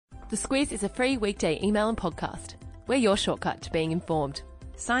The Squiz is a free weekday email and podcast. We're your shortcut to being informed.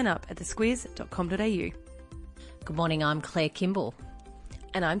 Sign up at thesquiz.com.au. Good morning, I'm Claire Kimball.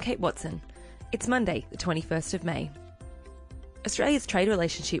 And I'm Kate Watson. It's Monday, the 21st of May. Australia's trade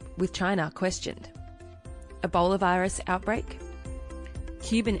relationship with China questioned. Ebola virus outbreak.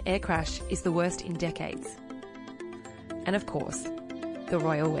 Cuban air crash is the worst in decades. And of course, the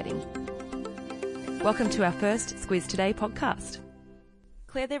royal wedding. Welcome to our first Squiz Today podcast.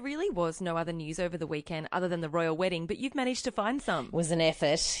 Claire, there really was no other news over the weekend other than the royal wedding, but you've managed to find some. It was an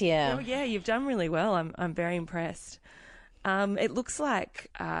effort, yeah. Oh, yeah, you've done really well. I'm very impressed. It looks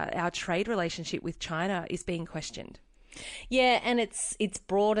like our trade relationship with China is being questioned. Yeah, and it's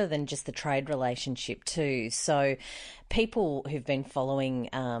broader than just the trade relationship too. So people who've been following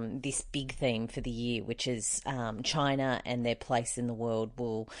this big theme for the year, which is China and their place in the world,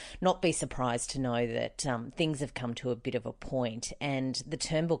 will not be surprised to know that things have come to a bit of a point. And the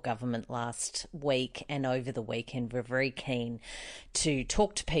Turnbull government last week and over the weekend were very keen to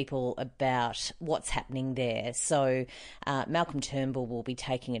talk to people about what's happening there. So Malcolm Turnbull will be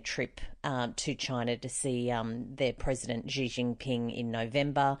taking a trip to China to see their President Xi Jinping in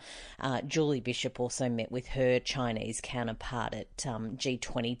November. Julie Bishop also met with her Chinese counterpart at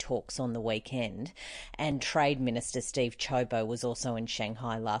G20 talks on the weekend. And Trade Minister Steve Chiobo was also in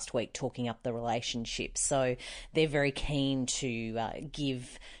Shanghai last week talking up the relationship. So they're very keen to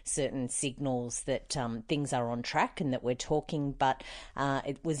give certain signals that things are on track and that we're talking. But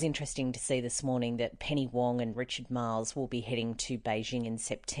it was interesting to see this morning that Penny Wong and Richard Marles will be heading to Beijing in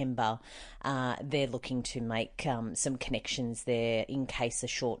September. They're looking to make some connections there in case a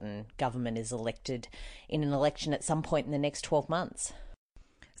Shorten government is elected in an election at some point in the next 12 months.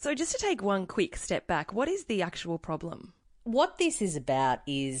 So just to take one quick step back, what is the actual problem? What this is about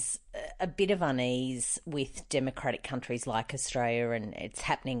is a bit of unease with democratic countries like Australia, and it's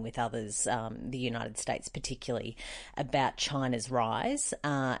happening with others, the United States particularly, about China's rise.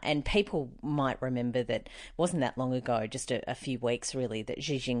 And people might remember that it wasn't that long ago, just a few weeks really, that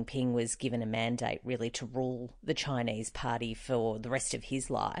Xi Jinping was given a mandate really to rule the Chinese party for the rest of his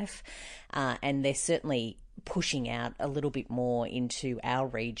life. And they're certainly pushing out a little bit more into our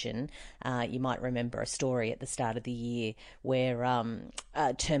region. You might remember a story at the start of the year where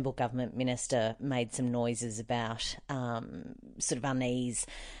a Turnbull government minister made some noises about sort of unease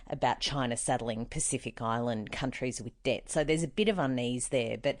about China saddling Pacific Island countries with debt. So there's a bit of unease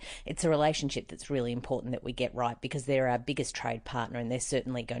there, but it's a relationship that's really important that we get right because they're our biggest trade partner and they're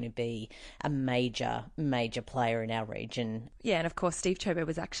certainly going to be a major player in our region. Yeah, and of course Steve Chiobo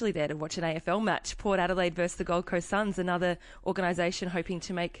was actually there to watch an AFL match, Port Adelaide versus the Gold Coast Suns. Another organisation hoping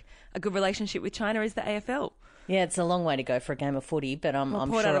to make a good relationship with China is the AFL. Yeah, it's a long way to go for a game of footy, but I'm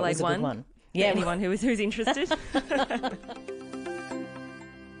Port sure Adelaide it was a good one. Yeah, anyone who's interested.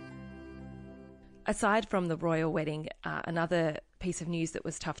 Aside from the royal wedding, another piece of news that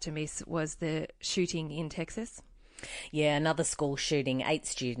was tough to miss was the shooting in Texas. Yeah, another school shooting. 8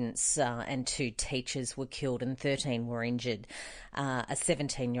 students and 2 teachers were killed and 13 were injured. A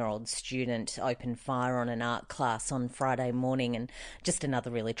 17-year-old student opened fire on an art class on Friday morning, and just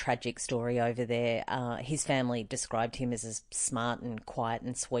another really tragic story over there. His family described him as a smart and quiet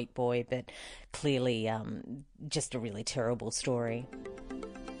and sweet boy, but clearly just a really terrible story.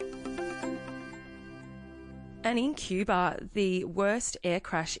 And in Cuba, the worst air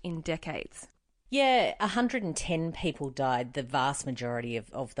crash in decades. Yeah, 110 people died. The vast majority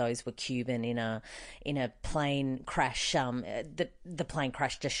of those were Cuban in a plane crash. The plane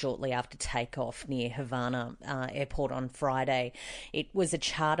crashed just shortly after takeoff near Havana airport on Friday. It was a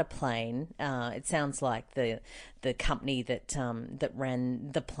charter plane. It sounds like the company that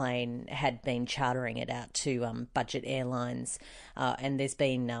ran the plane had been chartering it out to budget airlines, and there's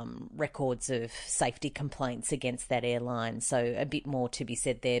been records of safety complaints against that airline. So a bit more to be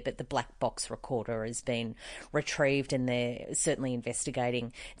said there, but the black box recorder has been retrieved and they're certainly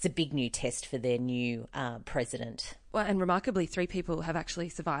investigating. It's a big new test for their new president. Well, and remarkably, 3 people have actually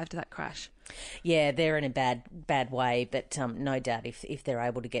survived that crash. Yeah, they're in a bad way, but no doubt if they're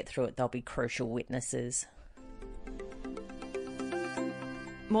able to get through it, they'll be crucial witnesses.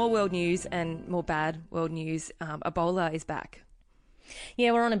 More world news and more bad world news. Ebola is back.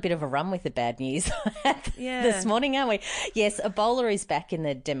 Yeah, we're on a bit of a run with the bad news this morning, aren't we? Yes, Ebola is back in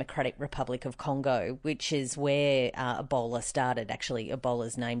the Democratic Republic of Congo, which is where Ebola started. Actually, Ebola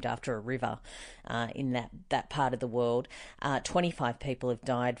is named after a river in that part of the world. 25 people have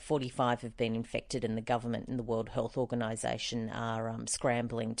died, 45 have been infected, and the government and the World Health Organization are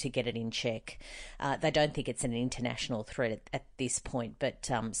scrambling to get it in check. They don't think it's an international threat at this point, but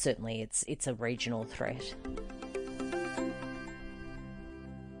certainly it's a regional threat.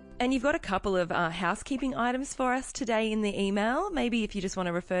 And you've got a couple of housekeeping items for us today in the email. Maybe if you just want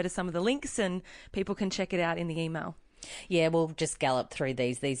to refer to some of the links and people can check it out in the email. Yeah, we'll just gallop through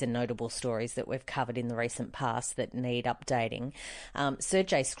these. These are notable stories that we've covered in the recent past that need updating.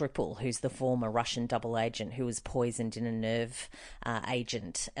 Sergei Skripal, who's the former Russian double agent who was poisoned in a nerve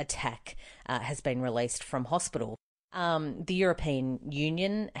agent attack, has been released from hospital. The European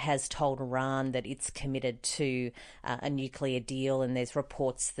Union has told Iran that it's committed to a nuclear deal, and there's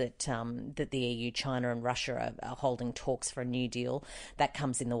reports that that the EU, China and Russia are holding talks for a new deal. That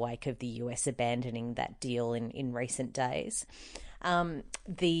comes in the wake of the US abandoning that deal in recent days.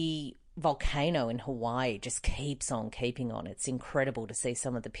 The volcano in Hawaii just keeps on keeping on. It's incredible to see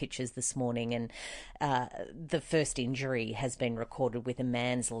some of the pictures this morning, and the first injury has been recorded with a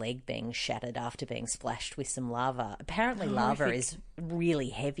man's leg being shattered after being splashed with some lava. Apparently lava is really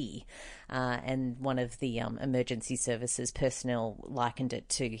heavy, and one of the emergency services personnel likened it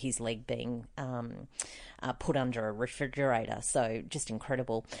to his leg being put under a refrigerator. So just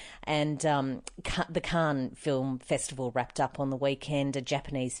incredible. And the Cannes Film Festival wrapped up on the weekend. A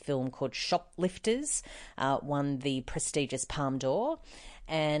Japanese film called Shoplifters won the prestigious Palme d'Or.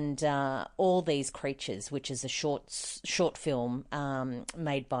 And All These Creatures, which is a short film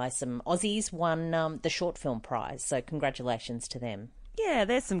made by some Aussies, won the short film prize. So congratulations to them. Yeah,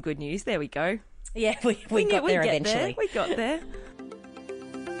 there's some good news. There we go. Yeah, we got there eventually. We got there.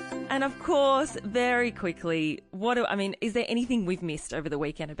 And of course, very quickly, is there anything we've missed over the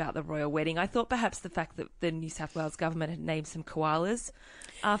weekend about the royal wedding? I thought perhaps the fact that the New South Wales government had named some koalas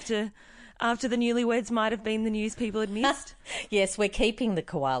after the newlyweds might have been the news people had missed. Yes, we're keeping the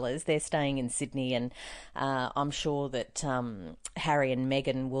koalas. They're staying in Sydney, and I'm sure that Harry and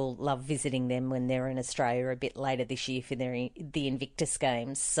Meghan will love visiting them when they're in Australia a bit later this year for the Invictus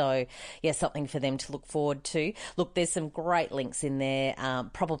Games. So, yeah, something for them to look forward to. Look, there's some great links in there.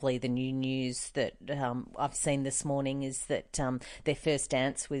 Probably the new news that I've seen this morning is that their first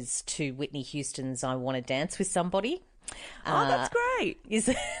dance was to Whitney Houston's I Want to Dance with Somebody. Oh, that's great. Is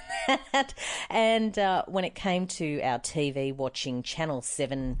that? And when it came to our TV watching, Channel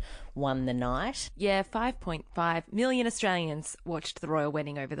 7 won the night. Yeah, 5.5 million Australians watched the royal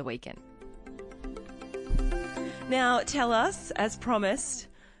wedding over the weekend. Now, tell us, as promised,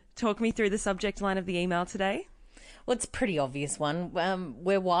 talk me through the subject line of the email today. Well, it's a pretty obvious one.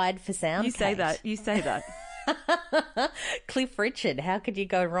 We're wired for sound. You say that. You say that. Cliff Richard, how could you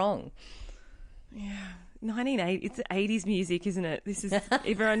go wrong? Yeah. 1980, it's 80s music, isn't it? This is,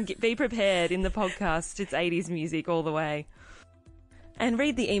 everyone be prepared in the podcast. It's 80s music all the way. And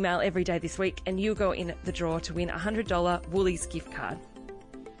read the email every day this week and you'll go in the draw to win a $100 Woolies gift card.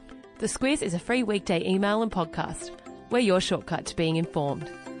 The Squiz is a free weekday email and podcast. We're your shortcut to being informed.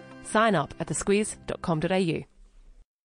 Sign up at thesquiz.com.au.